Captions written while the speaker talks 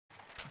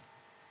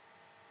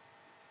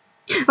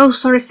Oh,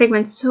 story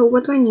segment. So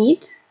what do I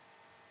need?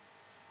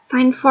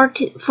 Find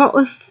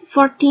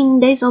 14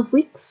 days of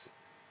weeks?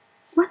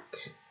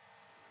 What?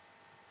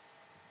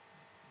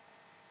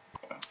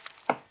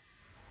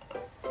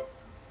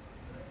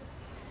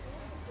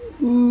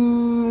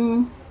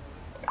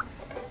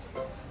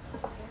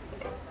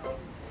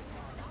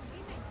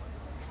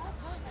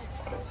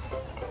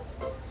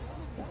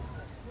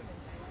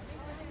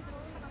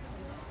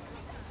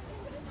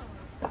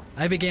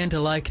 I began to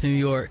like New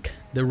York,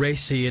 the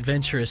racy,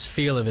 adventurous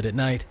feel of it at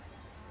night,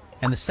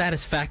 and the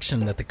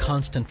satisfaction that the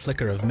constant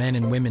flicker of men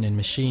and women in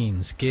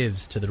machines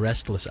gives to the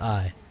restless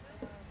eye.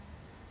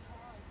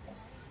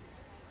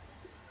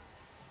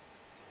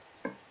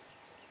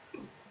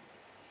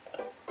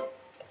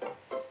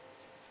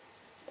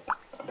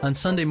 On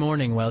Sunday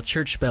morning, while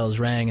church bells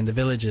rang in the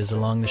villages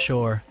along the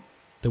shore,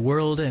 the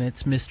world and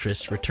its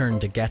mistress returned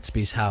to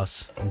Gatsby's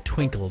house and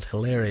twinkled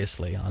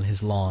hilariously on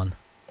his lawn.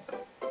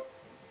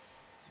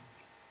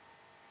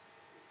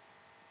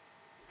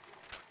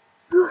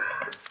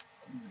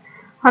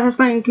 I was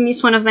going to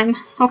miss one of them.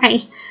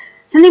 Okay.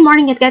 Sunday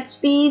morning at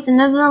Gatsby's,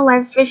 another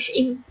live fish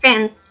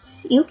event.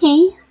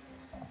 Okay.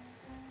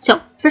 So,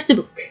 first the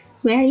book.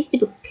 Where is the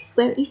book?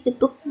 Where is the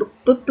book?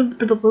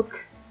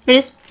 Book. Here it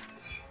is.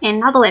 And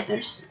now the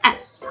letters.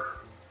 S.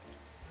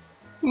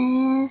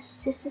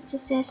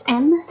 S,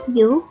 M,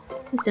 U.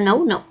 This is a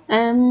no, no.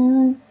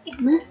 M,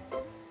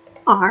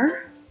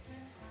 R.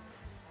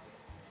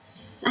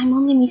 I'm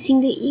only missing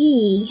the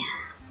E.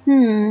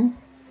 Here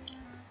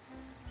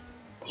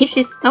it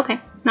is. Okay,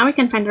 now we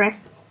can find the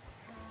rest.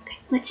 Okay,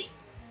 let's see.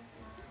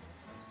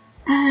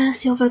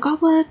 Silver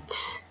goblet.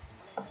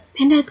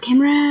 Pendant,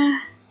 camera.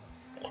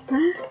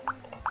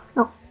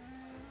 Oh.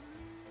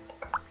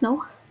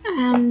 No.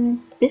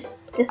 This,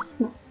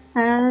 no.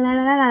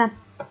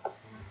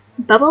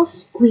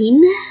 Bubbles,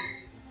 green.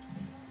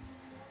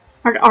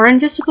 Are the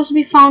oranges supposed to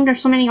be found?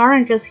 There's so many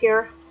oranges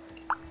here.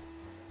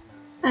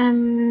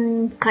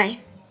 Okay.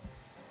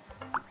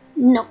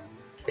 No.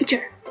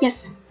 Picture,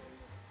 yes.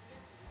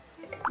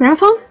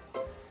 Gramophone?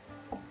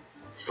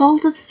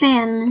 Folded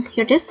fan.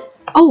 Here it is.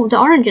 Oh, the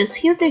oranges.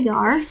 Here they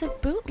are. He's a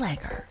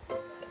bootlegger.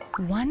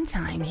 One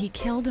time he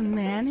killed a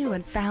man who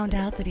had found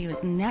out that he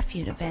was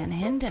nephew to Van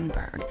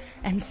Hindenburg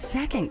and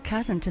second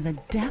cousin to the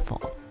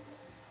devil.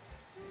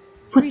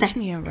 Reach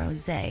me a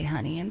rosé,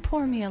 honey, and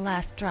pour me a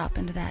last drop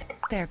into that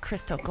there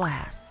crystal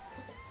glass.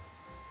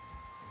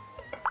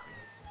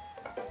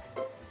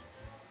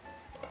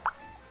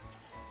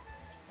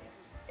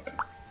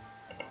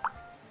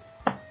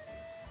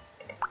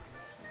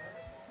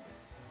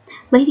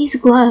 Lady's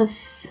glove.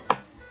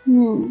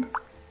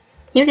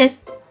 Here it is.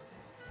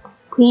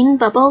 Queen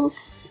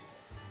bubbles.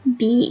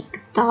 B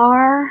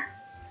guitar.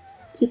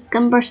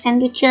 Cucumber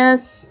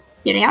sandwiches.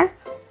 Here they are.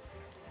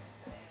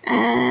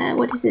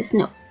 What is this?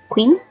 No.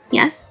 Queen.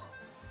 Yes.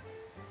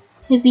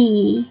 A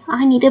B.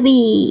 I need a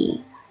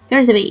B.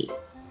 There's a B.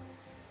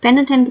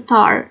 Pendant and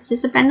guitar. Is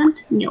this a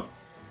pendant? No.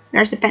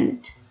 There's a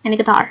pendant and a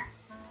guitar.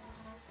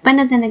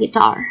 Pendant and a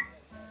guitar.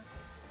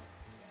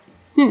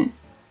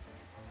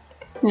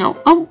 No.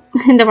 Oh,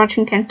 the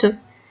watching can too.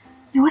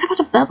 And what about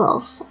the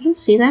bubbles? I don't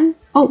see them.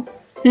 Oh.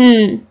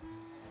 So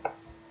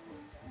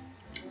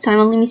I'm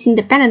only missing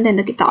the pendant and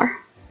the guitar.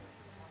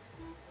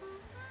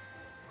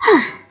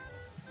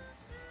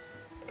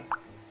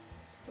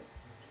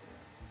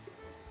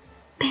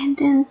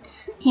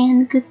 Pendant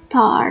and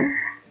guitar.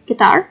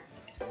 Guitar?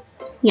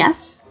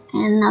 Yes.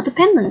 And now the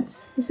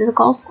pendant. This is a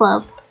golf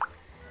club.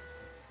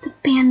 The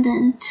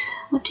pendant.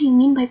 What do you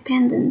mean by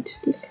pendant?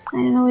 This, I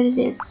don't know what it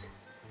is.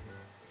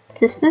 Is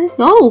this the...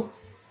 Oh!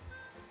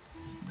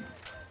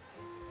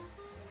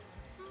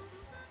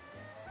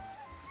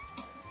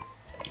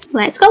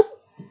 Let's go!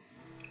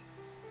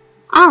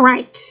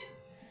 Alright.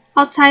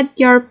 Outside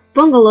your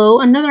bungalow,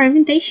 another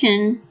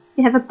invitation.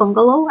 You have a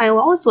bungalow? I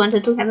always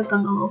wanted to have a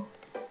bungalow.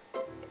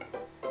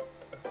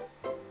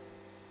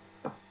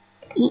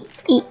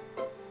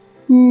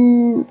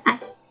 I.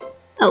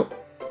 Oh.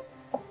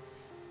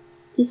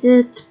 Is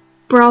it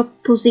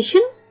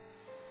proposition?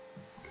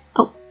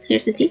 Oh,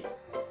 here's the T.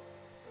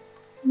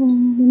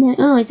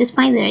 Oh, it's a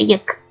spider.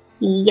 Yuck.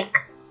 Yuck.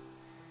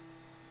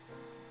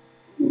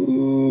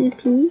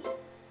 P.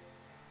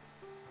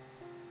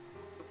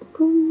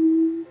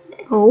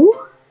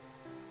 O.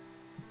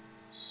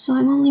 So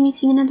I'm only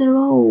missing another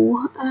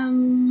O.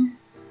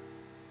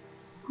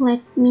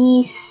 Let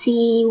me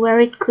see where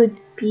it could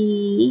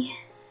be.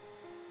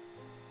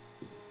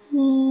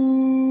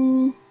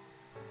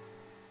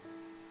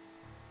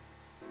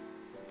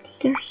 Is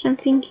there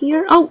something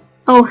here? Oh!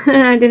 Oh,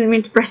 I didn't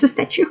mean to press the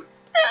statue.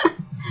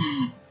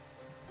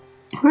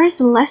 Where's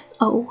the last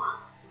O?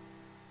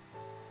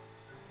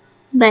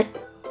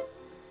 Bet.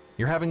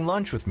 You're having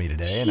lunch with me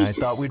today, and I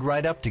thought we'd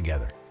ride up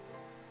together.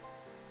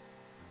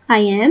 I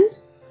am?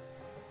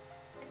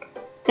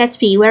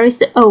 Gatsby, where is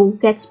the O?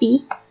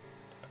 Gatsby?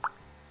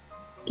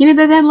 Give me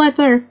the damn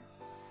letter!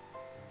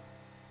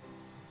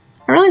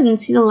 I really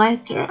didn't see the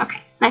letter.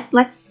 Okay,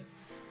 let's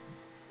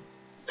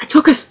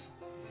focus!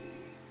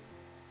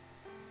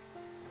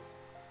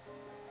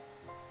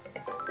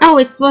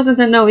 it wasn't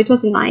a no, it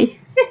was my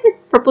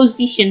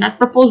proposition, not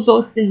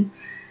proposition.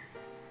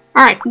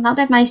 Alright, now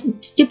that my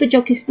stupid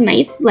joke is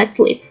made, let's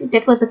leave.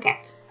 That was a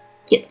cat.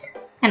 Cute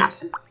and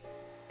awesome.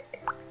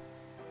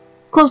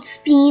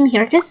 Clothespin,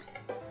 here it is.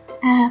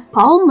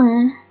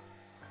 Palm.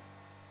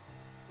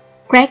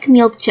 Crack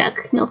milk jug.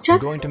 Milk jug?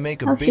 I'm going to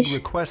make a big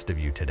request of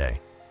you today.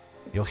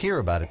 You'll hear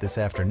about it this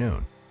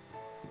afternoon.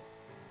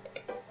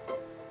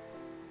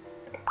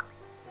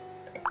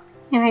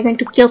 Am I going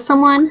to kill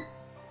someone?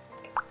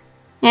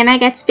 Am I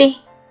Gatsby?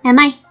 Am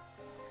I?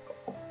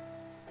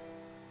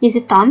 Is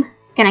it Tom?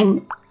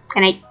 Can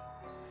I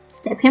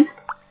stab him?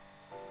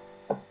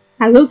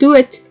 I will do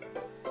it.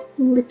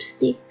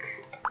 Lipstick.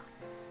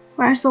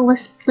 Where's the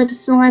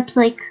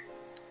lipstick?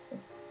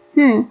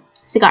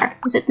 Cigar.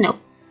 Is it? No.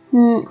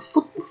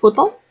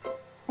 Football?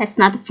 That's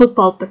not a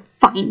football, but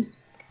fine.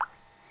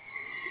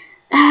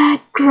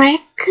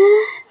 Crack.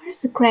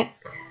 Where's the crack?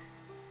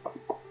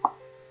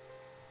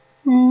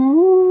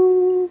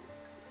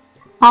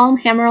 Palm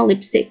hammer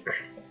lipstick.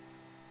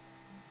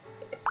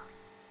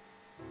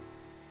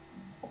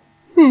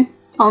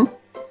 Palm.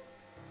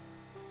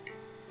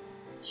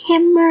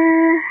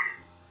 Hammer.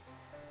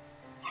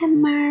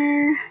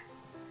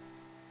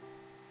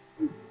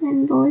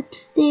 And the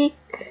lipstick.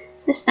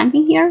 Is there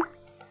something here?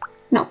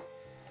 No.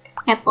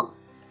 Apple.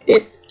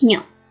 This.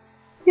 No.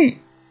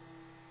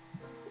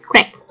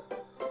 Crack.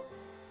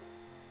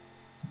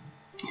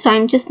 So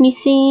I'm just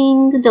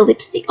missing the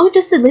lipstick. Oh,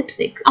 just the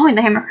lipstick. Oh, and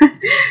the hammer.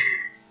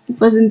 It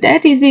wasn't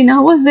that easy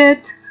now, was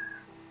it?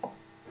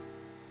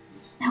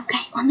 Okay,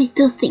 only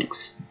 2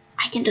 things.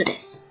 I can do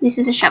this. This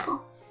is a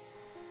shovel.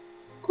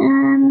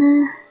 And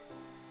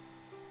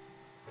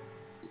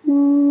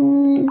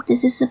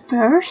this is a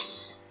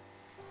purse.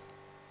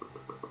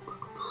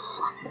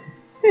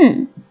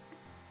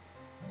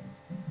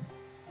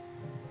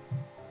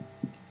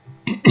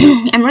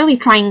 I'm really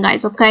trying,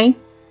 guys, okay?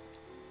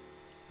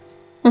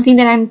 Don't think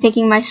that I'm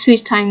taking my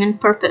sweet time and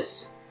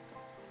purpose.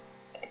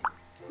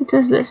 What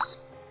is this?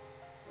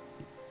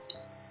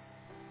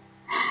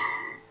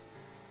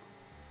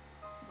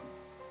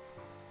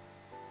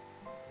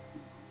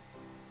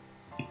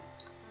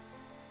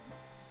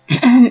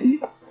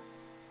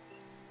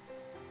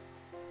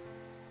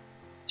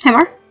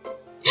 Hammer?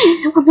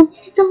 Oh, let me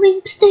see the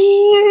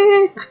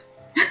lipstick!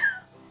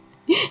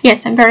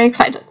 Yes, I'm very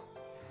excited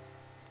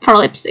for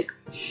lipstick.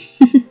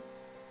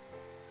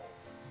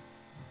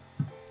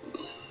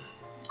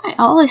 I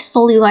always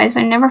told you guys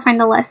I never find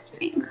the last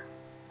thing.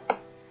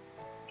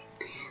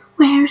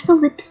 Where's the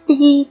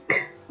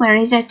lipstick? Where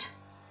is it?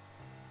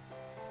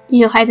 Did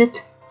you hide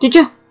it? Did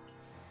you?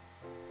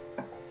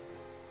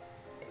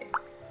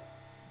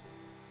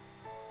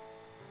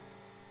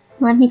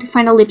 You want me to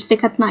find a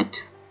lipstick at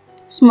night?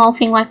 Small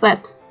thing like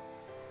that.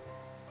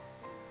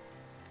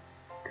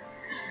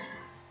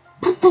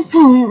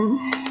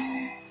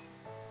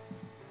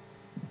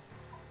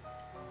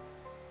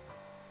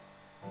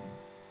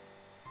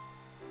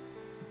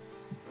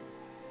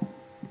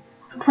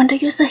 I want to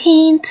use the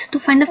hint to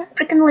find a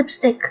freaking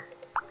lipstick.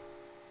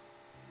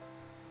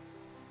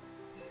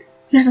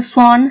 Here's a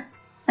swan.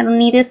 I don't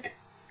need it.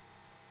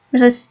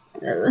 There's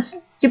a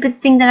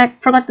stupid thing that I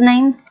forgot the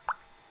name.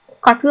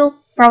 Cartwheel?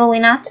 Probably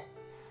not.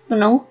 Don't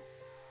know.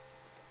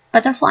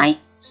 Butterfly?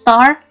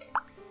 Star?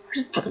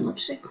 Where's the freaking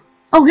lipstick?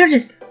 Oh, here it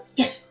is.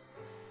 Yes.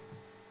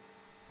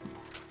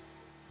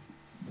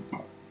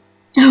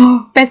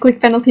 Oh, bad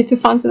click penalty to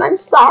Fonson. I'm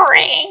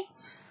sorry.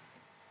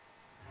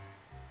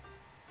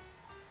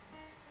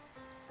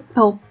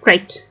 Oh,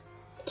 great.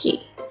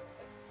 G.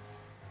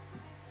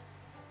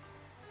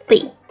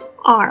 B.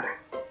 R.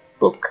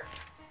 Book.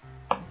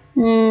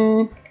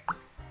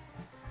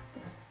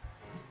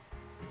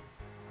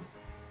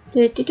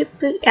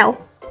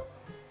 L.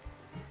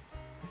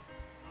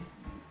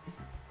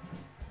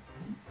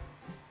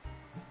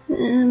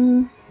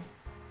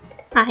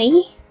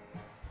 I.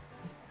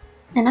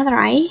 Another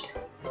I.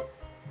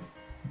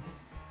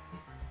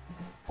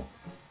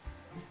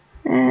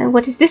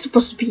 What is this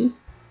supposed to be?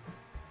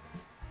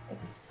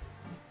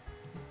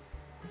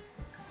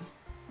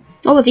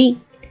 Oh, a V.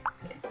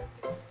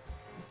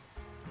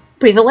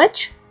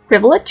 Privilege?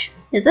 Privilege?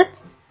 Is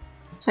it?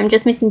 So I'm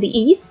just missing the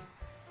E's.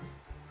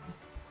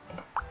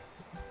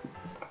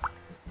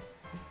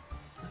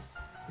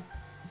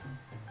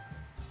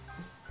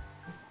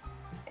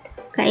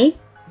 Okay.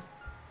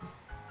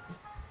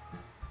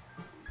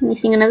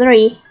 Missing another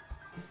E.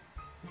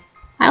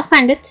 I'll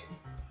find it.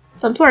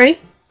 Don't worry.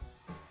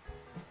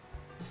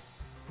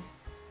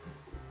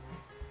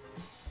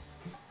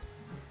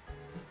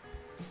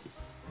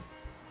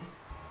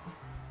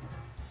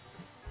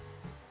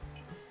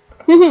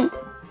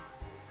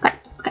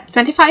 Okay,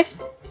 25.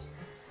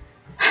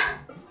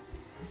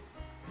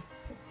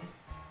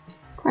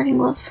 Driving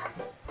glove.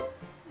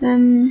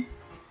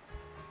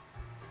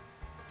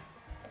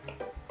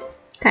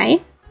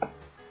 Okay.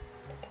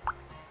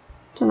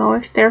 Don't know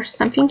if there's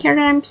something here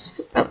that I'm.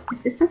 Oh,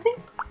 is this something?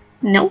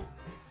 No.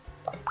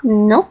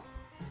 No.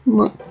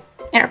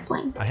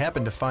 Airplane. I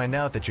happened to find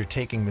out that you're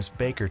taking Miss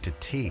Baker to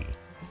tea.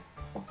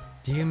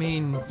 Do you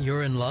mean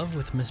you're in love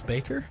with Miss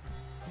Baker?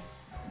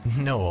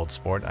 No, old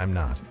sport, I'm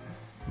not.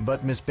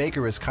 But Miss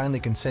Baker has kindly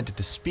consented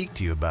to speak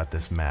to you about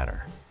this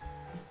matter.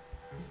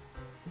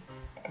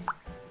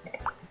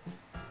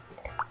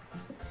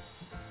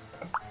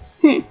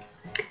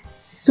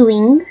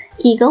 Swing,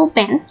 eagle,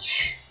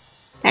 bench.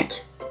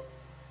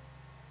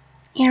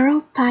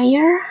 Arrow,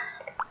 tire.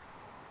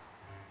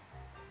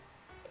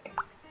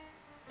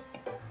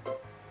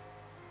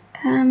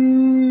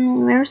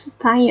 Where's the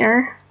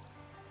tire?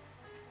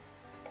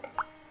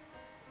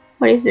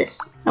 What is this?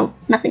 Oh,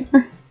 nothing.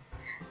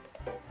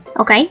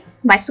 Okay,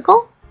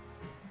 bicycle.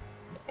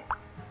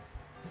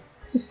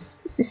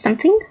 Is this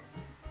something?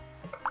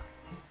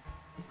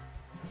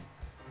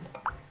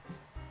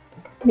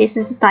 This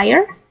is a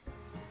tire.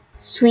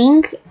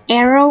 Swing,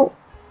 arrow,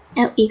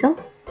 eagle.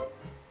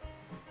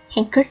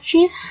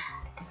 Handkerchief.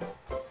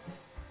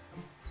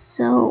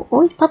 So,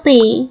 oi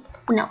puppy.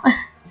 No.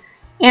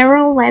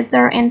 Arrow,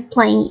 leather, and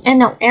plane.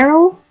 No,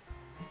 arrow,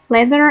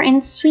 leather,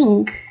 and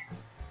swing.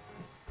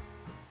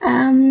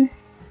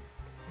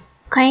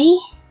 Okay.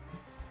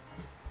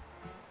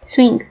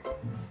 Swing.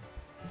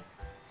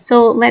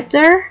 So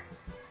leather.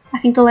 I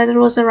think the leather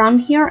was around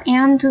here,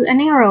 and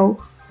an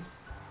arrow.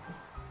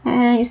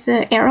 Is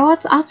the arrow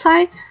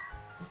outside?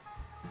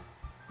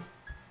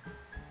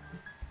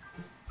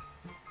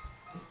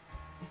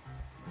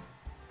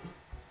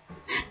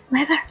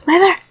 Leather.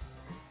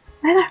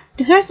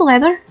 Here's the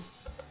leather.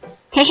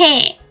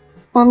 Hehe.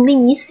 Only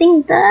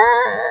missing the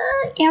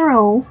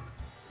arrow.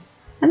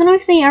 I don't know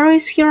if the arrow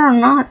is here or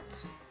not.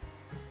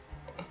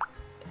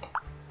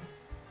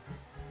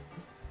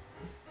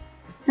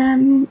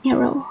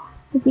 Arrow.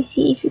 Let me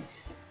see if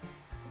it's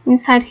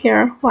inside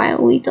here while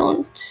we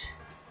don't.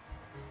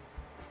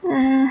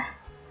 Trying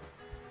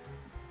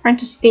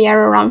to see the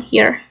arrow around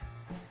here.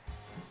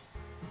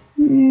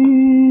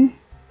 Where's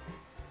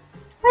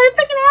the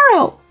freaking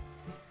arrow?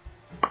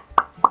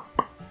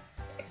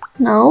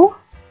 No.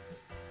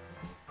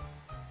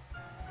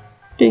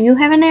 Do you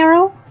have an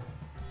arrow?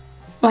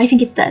 Oh, I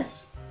think it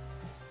does.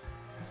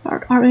 Or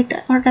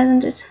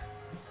doesn't it?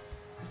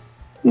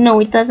 No,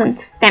 it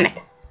doesn't. Damn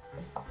it.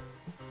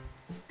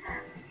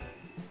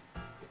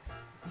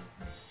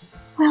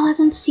 Well, I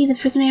don't see the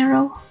freaking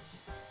arrow.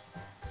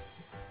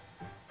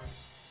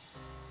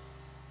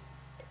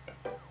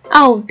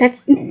 Oh,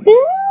 that's...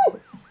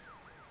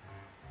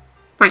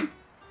 Fine.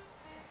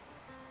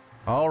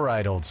 All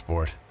right, old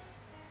sport.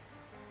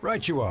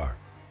 Right you are.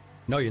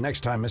 Know you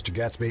next time, Mr.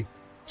 Gatsby.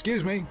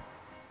 Excuse me.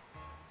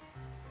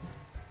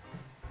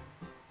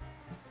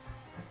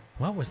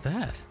 What was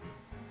that?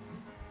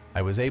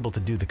 I was able to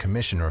do the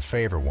commissioner a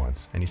favor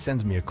once, and he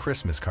sends me a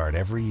Christmas card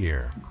every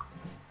year.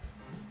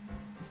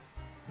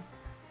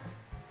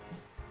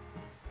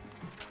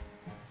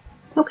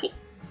 Okay.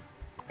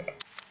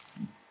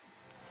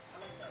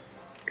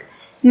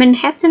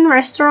 Manhattan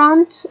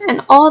restaurant,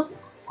 an odd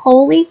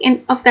colleague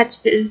and of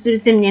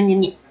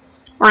Gatsby.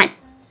 Alright,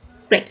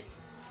 great.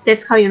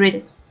 That's how you read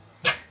it.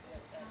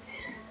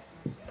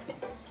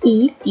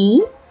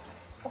 E-P-E-G.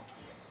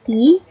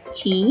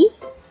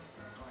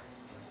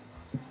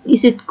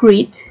 Is it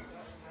grid?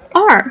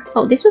 R.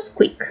 Oh, this was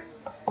quick.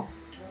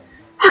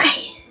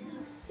 Okay.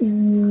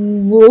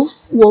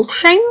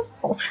 Wolfsheim?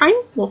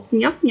 Yum,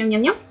 yum,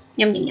 yum, yum.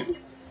 Yum, yum, yum.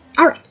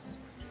 Alright.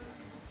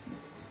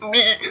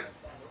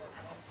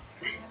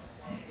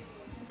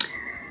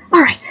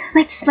 Alright,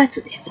 let's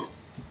do this.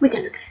 We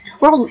can do this.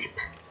 World map.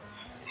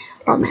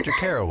 Mr.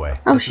 Carraway,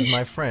 oh, this is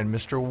my friend,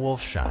 Mr.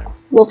 Wolfsheim.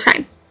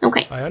 Wolfsheim.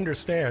 Okay. I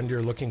understand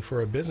you're looking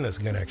for a business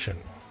connection.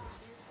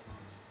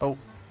 Oh,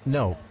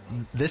 no,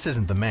 this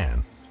isn't the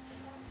man.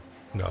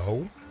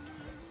 No?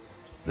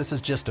 This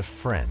is just a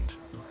friend.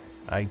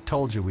 I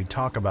told you we'd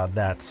talk about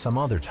that some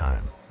other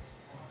time.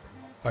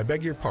 I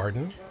beg your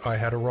pardon, I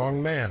had a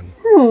wrong man.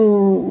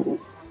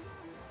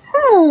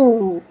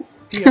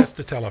 He asked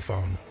the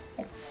telephone.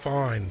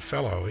 Fine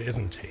fellow,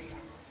 isn't he?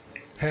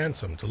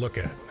 Handsome to look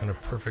at and a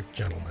perfect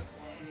gentleman.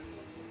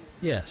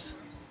 Yes.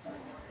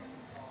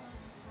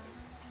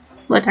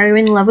 What, are you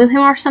in love with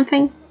him or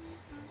something?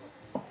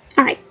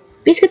 Alright,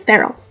 biscuit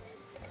barrel.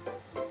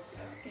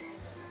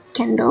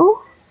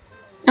 Candle.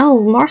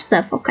 Oh, more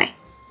stuff, okay.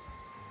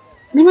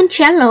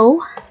 Limoncello.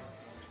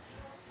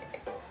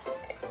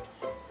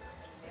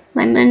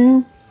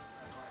 Lemon.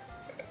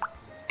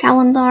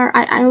 Calendar.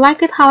 I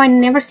like it how I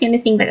never see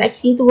anything, but I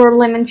see the word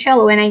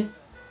limoncello and I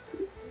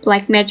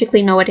like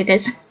magically know what it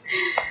is.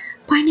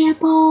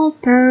 Pineapple.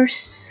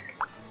 Purse.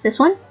 Is this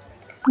one?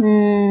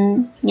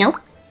 No.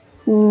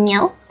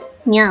 No.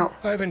 No.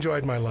 I've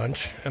enjoyed my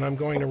lunch, and I'm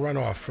going to run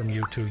off from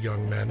you two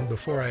young men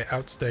before I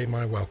outstay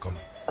my welcome.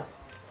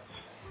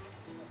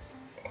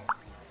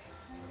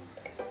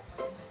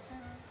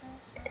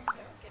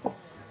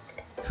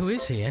 Who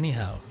is he,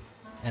 anyhow?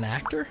 An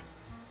actor?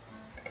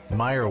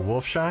 Meyer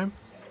Wolfsheim?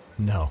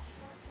 No,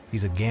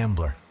 he's a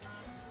gambler.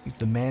 He's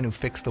the man who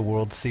fixed the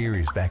World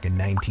Series back in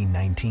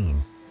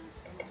 1919.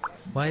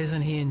 Why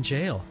isn't he in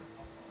jail?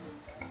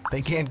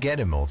 They can't get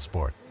him, old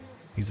sport.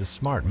 He's a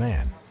smart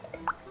man.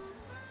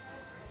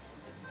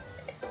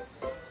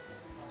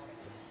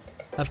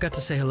 I've got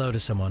to say hello to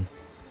someone.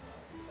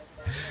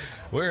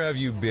 Where have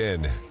you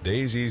been?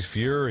 Daisy's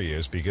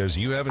furious because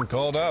you haven't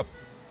called up.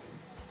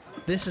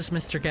 This is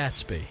Mr.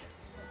 Gatsby.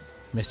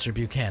 Mr.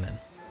 Buchanan.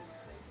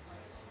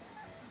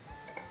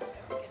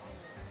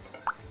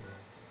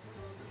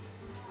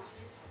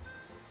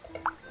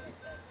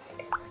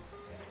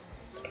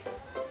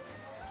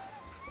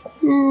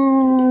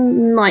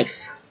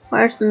 Knife.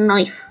 Where's the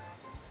knife?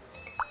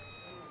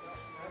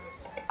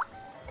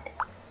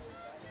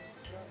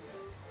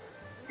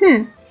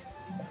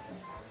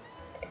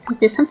 Is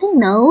this something?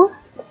 No.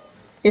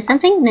 Is this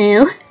something?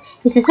 No.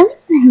 Is this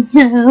something?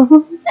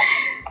 No.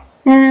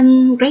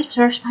 Grapes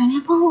or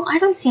pineapple? I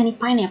don't see any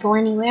pineapple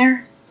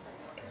anywhere.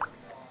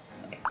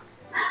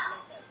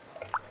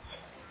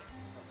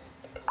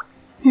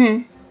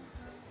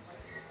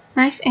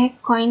 Knife,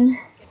 egg, coin.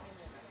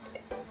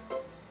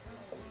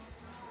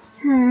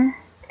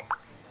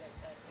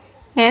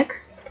 Egg.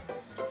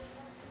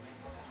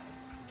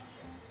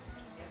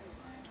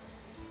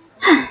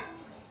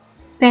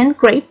 Pen,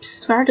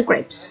 grapes. Where are the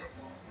grapes?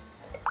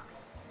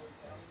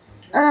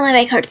 Oh, my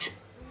back hurts.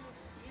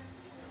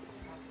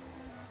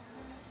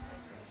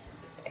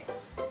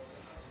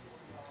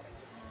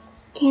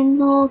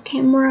 Candle,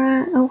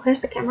 camera. Oh,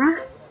 here's the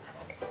camera.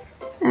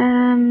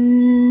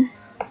 Pen,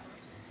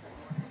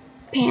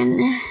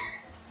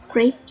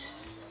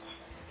 grapes.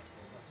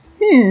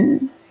 Is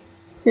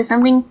there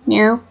something?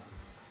 No.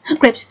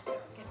 Grapes.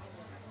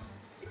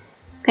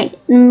 Okay,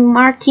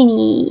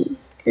 martini.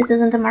 This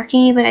isn't a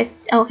martini, but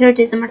oh, here it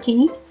is, a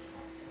martini.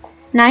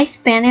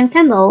 Knife, pen, and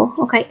candle.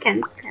 Okay,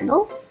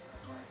 candle.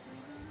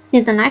 See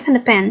the knife and the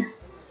pen.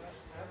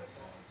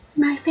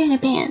 Knife and a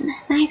pen.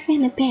 Knife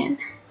and a pen.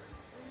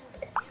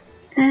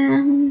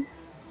 Damn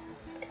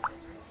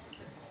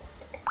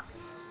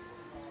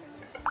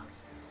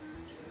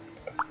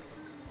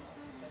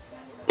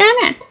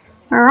it!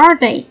 Where are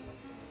they?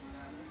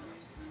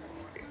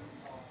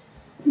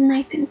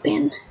 Knife and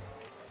pen.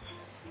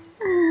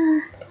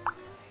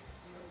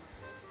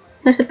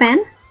 There's a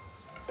pen.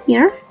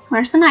 Here.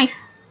 Where's the knife?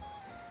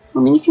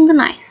 Only missing the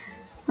knife.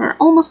 We're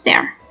almost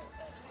there.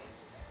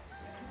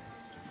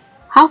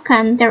 How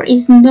come there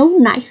is no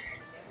knife?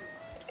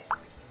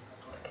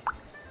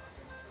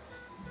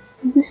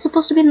 Isn't this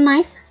supposed to be a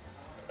knife?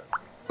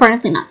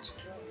 Apparently not.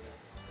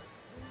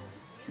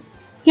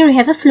 Here we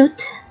have a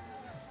flute.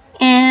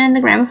 And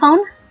a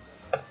gramophone.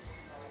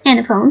 And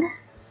a phone.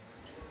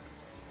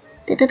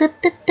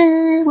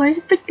 Where's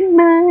the freaking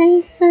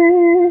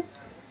knife?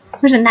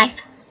 Where's the knife?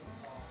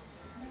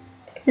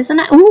 There's a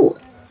knife. Ooh!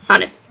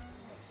 Got it.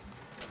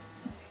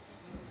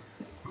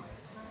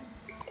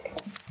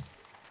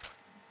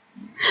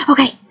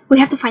 Okay, we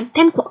have to find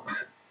 10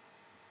 clocks.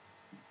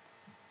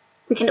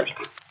 We can do it.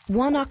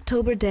 One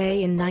October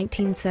day in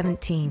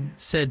 1917,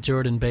 said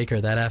Jordan Baker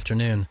that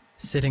afternoon,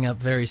 sitting up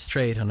very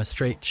straight on a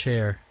straight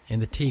chair in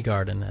the tea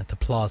garden at the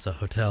Plaza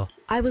Hotel.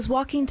 I was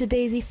walking to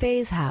Daisy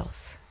Faye's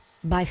house,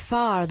 by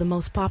far the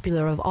most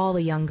popular of all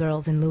the young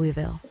girls in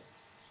Louisville.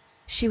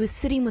 She was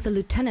sitting with a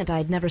lieutenant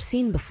I'd never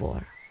seen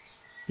before.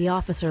 The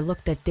officer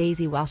looked at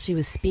Daisy while she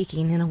was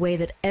speaking in a way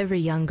that every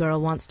young girl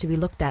wants to be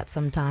looked at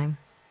sometime.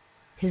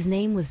 His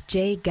name was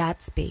J.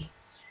 Gatsby,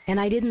 and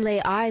I didn't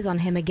lay eyes on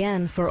him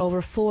again for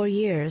over 4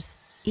 years.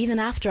 Even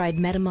after I'd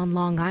met him on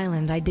Long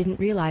Island, I didn't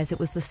realize it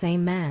was the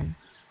same man.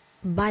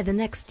 By the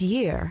next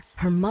year,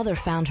 her mother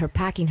found her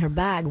packing her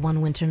bag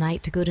one winter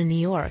night to go to New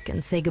York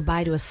and say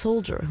goodbye to a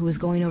soldier who was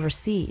going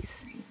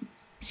overseas.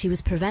 She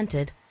was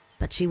prevented,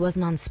 but she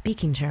wasn't on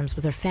speaking terms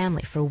with her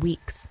family for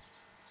weeks.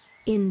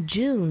 In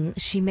June,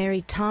 she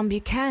married Tom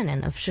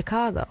Buchanan of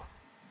Chicago.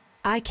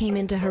 I came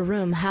into her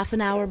room half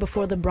an hour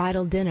before the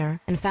bridal dinner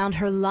and found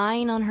her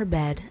lying on her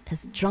bed,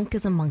 as drunk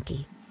as a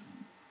monkey.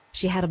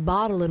 She had a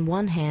bottle in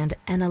one hand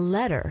and a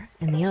letter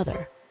in the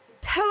other.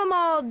 "Tell 'em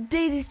all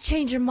Daisy's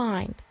changed her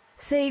mind.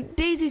 Say,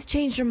 Daisy's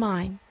changed her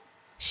mind."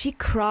 She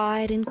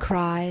cried and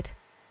cried.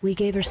 We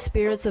gave her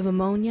spirits of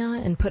ammonia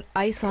and put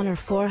ice on her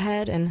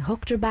forehead and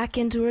hooked her back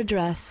into her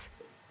dress.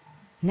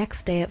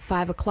 Next day at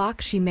 5 o'clock,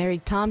 she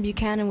married Tom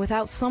Buchanan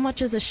without so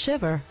much as a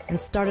shiver and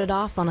started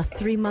off on a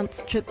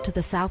 3-month trip to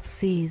the South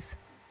Seas.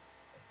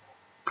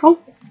 Oh,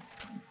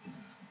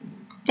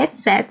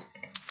 that's sad.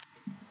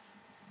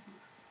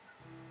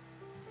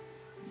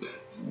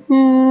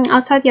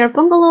 Outside your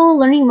bungalow,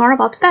 learning more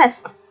about the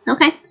past.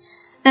 Okay.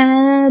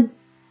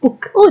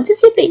 Book. Oh, it's a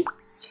zippy.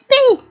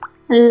 Zippy.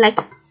 I like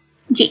it.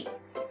 G.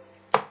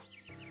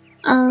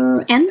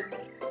 N.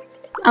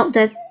 Oh,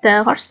 that's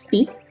the horse.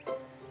 B.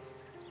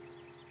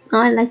 Oh,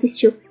 I like this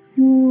too.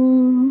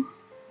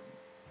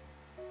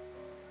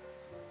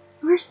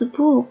 Where's the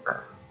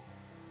book?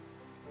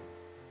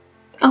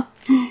 Oh,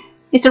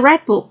 it's a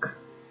red book.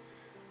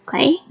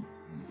 Okay.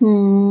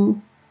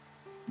 Need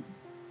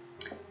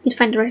to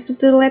find the rest of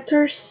the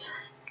letters.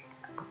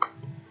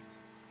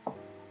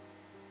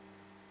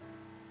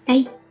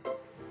 A.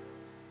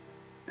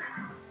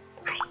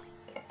 Okay.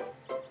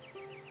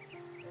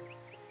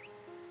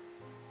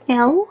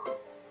 L.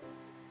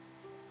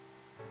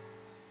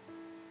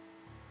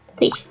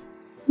 H.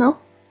 No.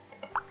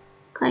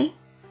 Okay.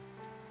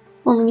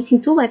 only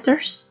missing 2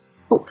 letters.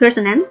 Oh, here's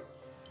an N.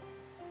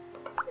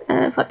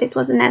 Thought it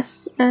was an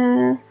S.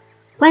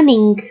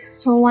 Planning,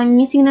 so I'm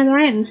missing another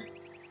N.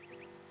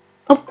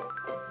 Oh,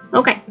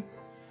 okay.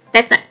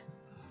 That's it.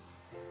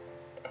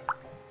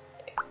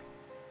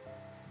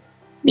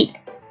 B.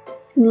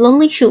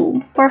 Lonely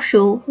shoe. Poor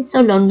shoe. It's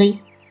so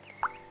lonely.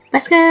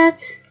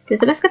 Basket.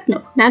 There's a basket?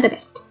 No, not a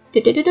basket.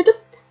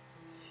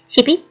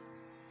 Shippy.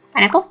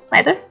 Pineapple.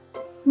 Leather.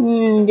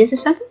 This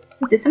is something?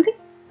 Is this something?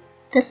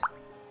 This.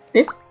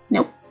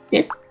 Nope.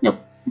 This. Nope.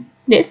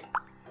 This.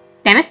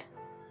 Damn it.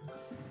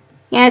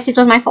 Yes, it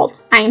was my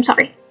fault. I am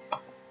sorry.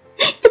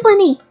 It's a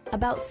bunny!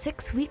 About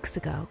 6 weeks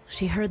ago,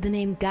 she heard the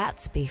name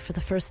Gatsby for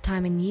the first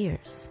time in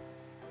years.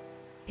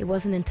 It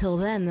wasn't until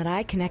then that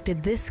I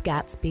connected this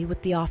Gatsby with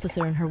the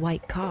officer in her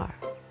white car.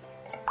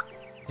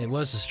 It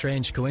was a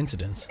strange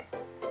coincidence.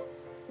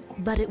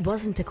 But it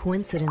wasn't a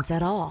coincidence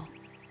at all.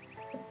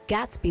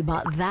 Gatsby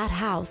bought that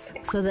house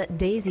so that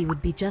Daisy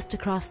would be just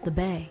across the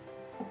bay.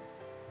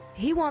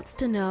 He wants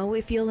to know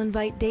if you'll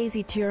invite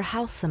Daisy to your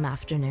house some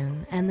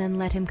afternoon and then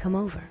let him come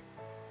over.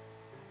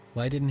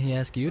 Why didn't he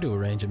ask you to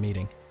arrange a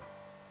meeting?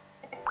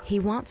 He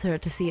wants her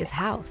to see his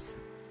house,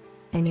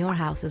 and your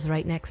house is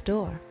right next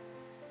door.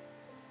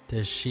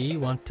 Does she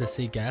want to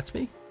see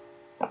Gatsby?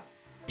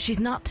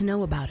 She's not to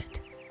know about it.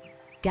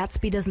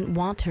 Gatsby doesn't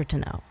want her to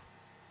know.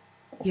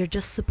 You're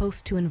just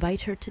supposed to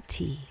invite her to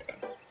tea.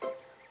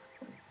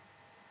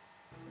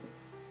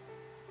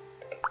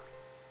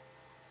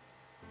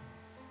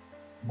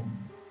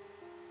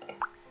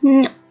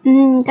 No.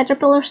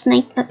 Caterpillar,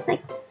 snake, not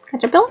snake.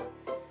 Caterpillar?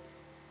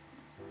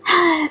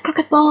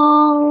 Croquet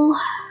ball.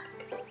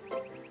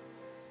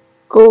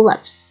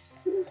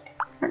 Gloves.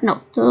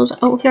 No, those.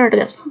 Oh, here are the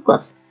gloves.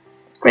 Gloves.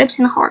 Grapes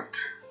and heart.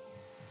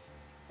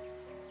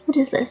 What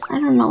is this? I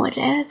don't know what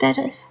that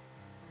is.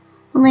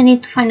 Only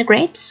need to find the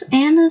grapes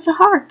and the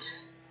heart.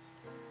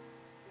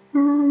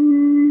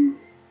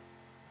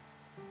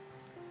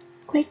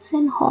 Grapes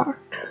and heart.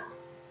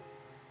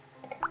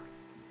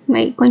 It's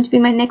going to be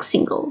my next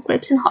single.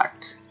 Grapes and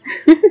heart.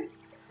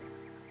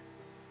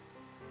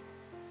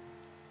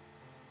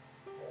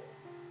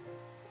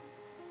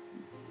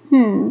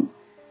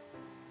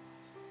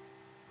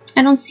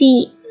 I don't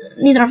see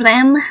neither of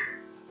them.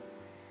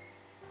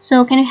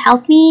 So can you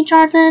help me,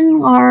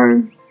 Jordan,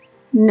 or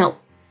no?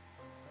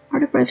 Are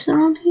the grapes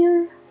around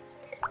here?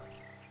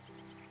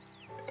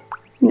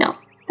 No,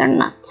 they're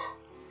not.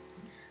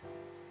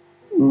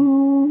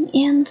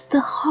 And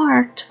the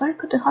heart, where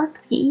could the heart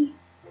be?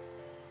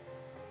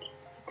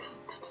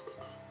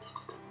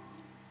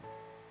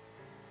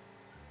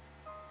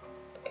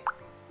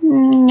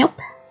 Nope.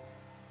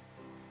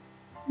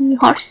 The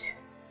horse.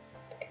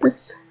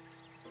 This.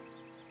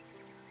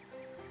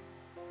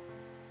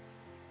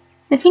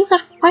 The things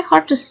are quite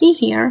hard to see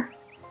here.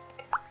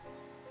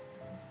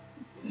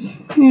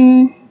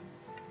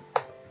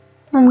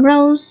 On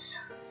rose.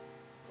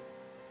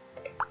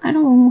 I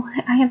don't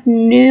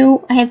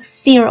know. I have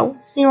zero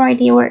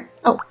idea where.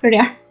 Oh, here they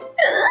are.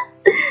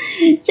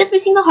 Just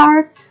missing a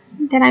heart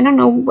that I don't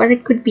know where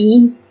it could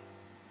be.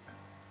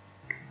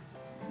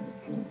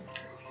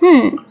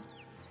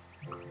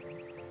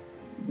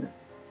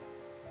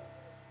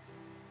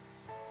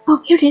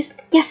 Oh, here it is.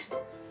 Yes.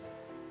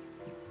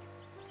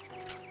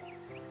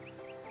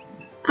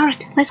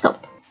 Alright, let's go.